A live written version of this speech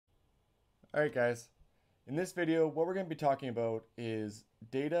Alright guys, in this video what we're going to be talking about is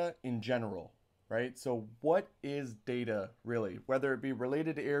data in general, right? So what is data really? Whether it be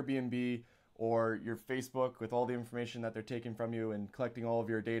related to Airbnb or your Facebook with all the information that they're taking from you and collecting all of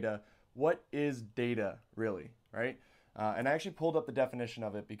your data, what is data really, right? And I actually pulled up the definition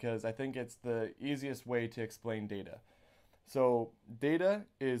of it because I think it's the easiest way to explain data. So data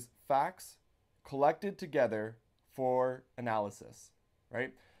is facts collected together for analysis,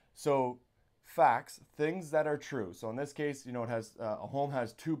 right? So facts, things that are true. So in this case, it has a home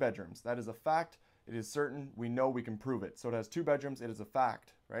has 2 bedrooms. That is a fact. It is certain. We know we can prove it. So it has 2 bedrooms. It is a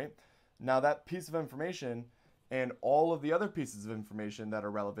fact, right? Now that piece of information and all of the other pieces of information that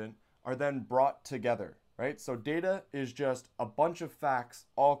are relevant are then brought together, right? So data is just a bunch of facts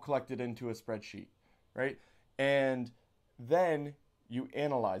all collected into a spreadsheet, right? And then you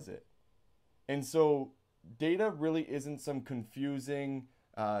analyze it. And so data really isn't some confusing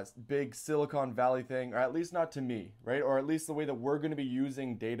big Silicon Valley thing, or at least not to me, right? Or at least the way that we're going to be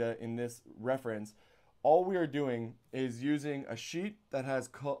using data in this reference. All we are doing is using a sheet that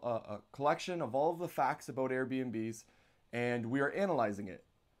has a collection of all of the facts about Airbnbs, and we are analyzing it,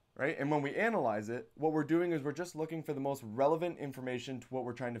 right? And when we analyze it, what we're doing is we're just looking for the most relevant information to what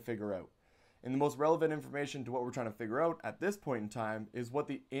we're trying to figure out. And the most relevant information to what we're trying to figure out at this point in time is what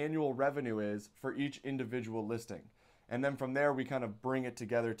the annual revenue is for each individual listing. And then from there, we kind of bring it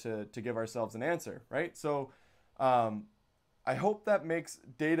together to give ourselves an answer, right? So I hope that makes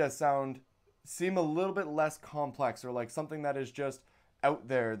data seem a little bit less complex, or like something that is just out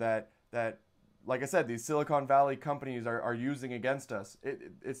there that like I said, these Silicon Valley companies are using against us.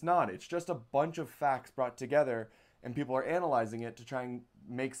 It's not. It's just a bunch of facts brought together, and people are analyzing it to try and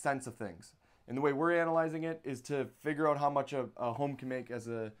make sense of things. And the way we're analyzing it is to figure out how much a home can make as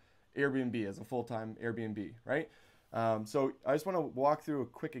a Airbnb, as a full-time Airbnb, right? So I just want to walk through a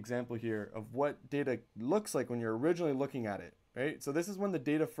quick example here of what data looks like when you're originally looking at it, right? So this is when the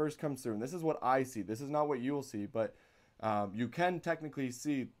data first comes through, and this is what I see. This is not what you will see, but you can technically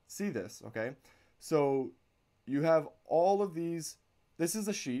see this, okay? So you have all of these. This is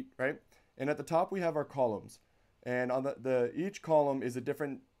a sheet, right? And at the top we have our columns, and on the each column is a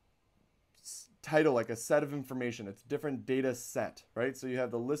different title, like a set of information. It's different data set, right? So you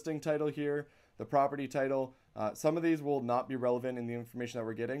have the listing title here, the property title. Some of these will not be relevant in the information that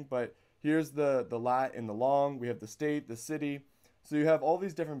we're getting, but here's the lat and the long. We have the state, the city. So you have all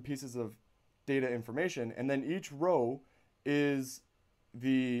these different pieces of data information, and then each row is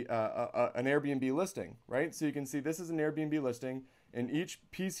an Airbnb listing, right? So you can see this is an Airbnb listing, and each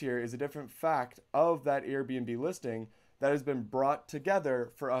piece here is a different fact of that Airbnb listing that has been brought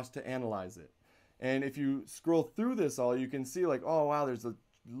together for us to analyze it. And if you scroll through this all, you can see like, oh wow, there's a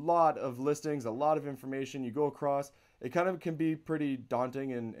lot of listings, a lot of information you go across. It kind of can be pretty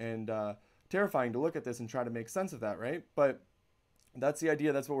daunting and terrifying to look at this and try to make sense of that, right? But that's the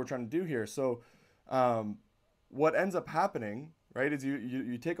idea. That's what we're trying to do here. So what ends up happening, right, is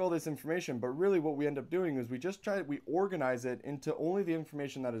you take all this information, but really what we end up doing is we organize it into only the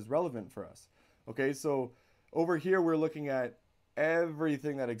information that is relevant for us. Okay, so over here we're looking at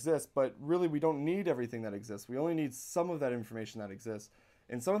everything that exists, but really we don't need everything that exists. We only need some of that information that exists.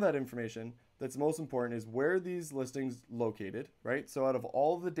 And some of that information that's most important is where these listings located, right? So out of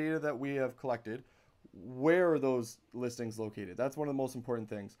all of the data that we have collected, where are those listings located? That's one of the most important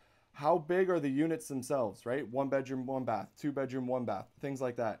things. How big are the units themselves, right? 1 bedroom, 1 bath, 2 bedroom, 1 bath, things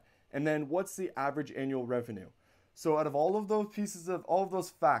like that. And then what's the average annual revenue? So out of all of those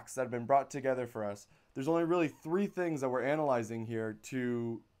facts that have been brought together for us, there's only really 3 things that we're analyzing here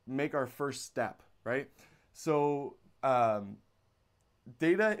to make our first step, right? So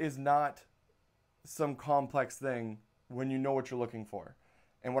data is not some complex thing when you know what you're looking for.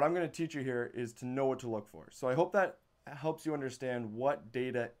 And what I'm going to teach you here is to know what to look for. So I hope that helps you understand what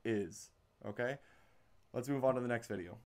data is, okay? Let's move on to the next video.